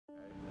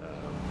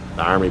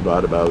The Army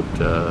bought about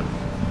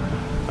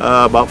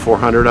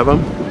 400 of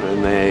them,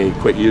 and they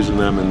quit using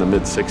them in the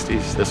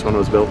mid-60s. This one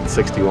was built in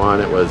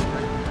 '61. It was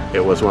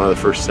one of the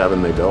first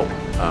 7 they built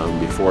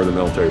before the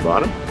military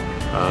bought them,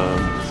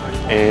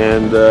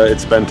 and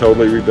it's been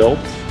totally rebuilt.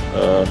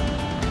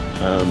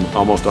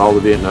 Almost all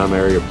the Vietnam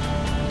era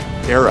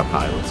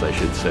pilots, I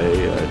should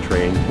say,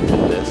 trained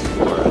in this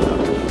for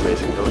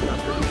basic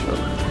helicopter.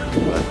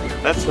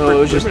 So it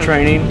was just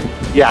training?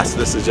 Yes,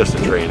 this is just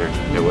a trainer.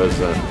 It was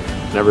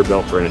never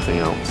built for anything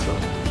else. So,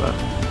 but,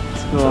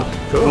 cool.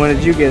 Cool. When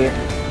did you get it?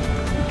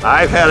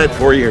 I've had it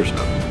 4 years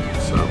now.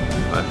 So,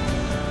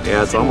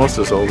 yeah, it's almost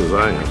as old as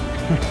I am.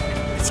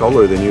 It's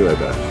older than you, I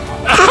bet.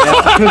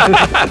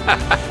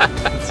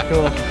 That's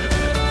cool.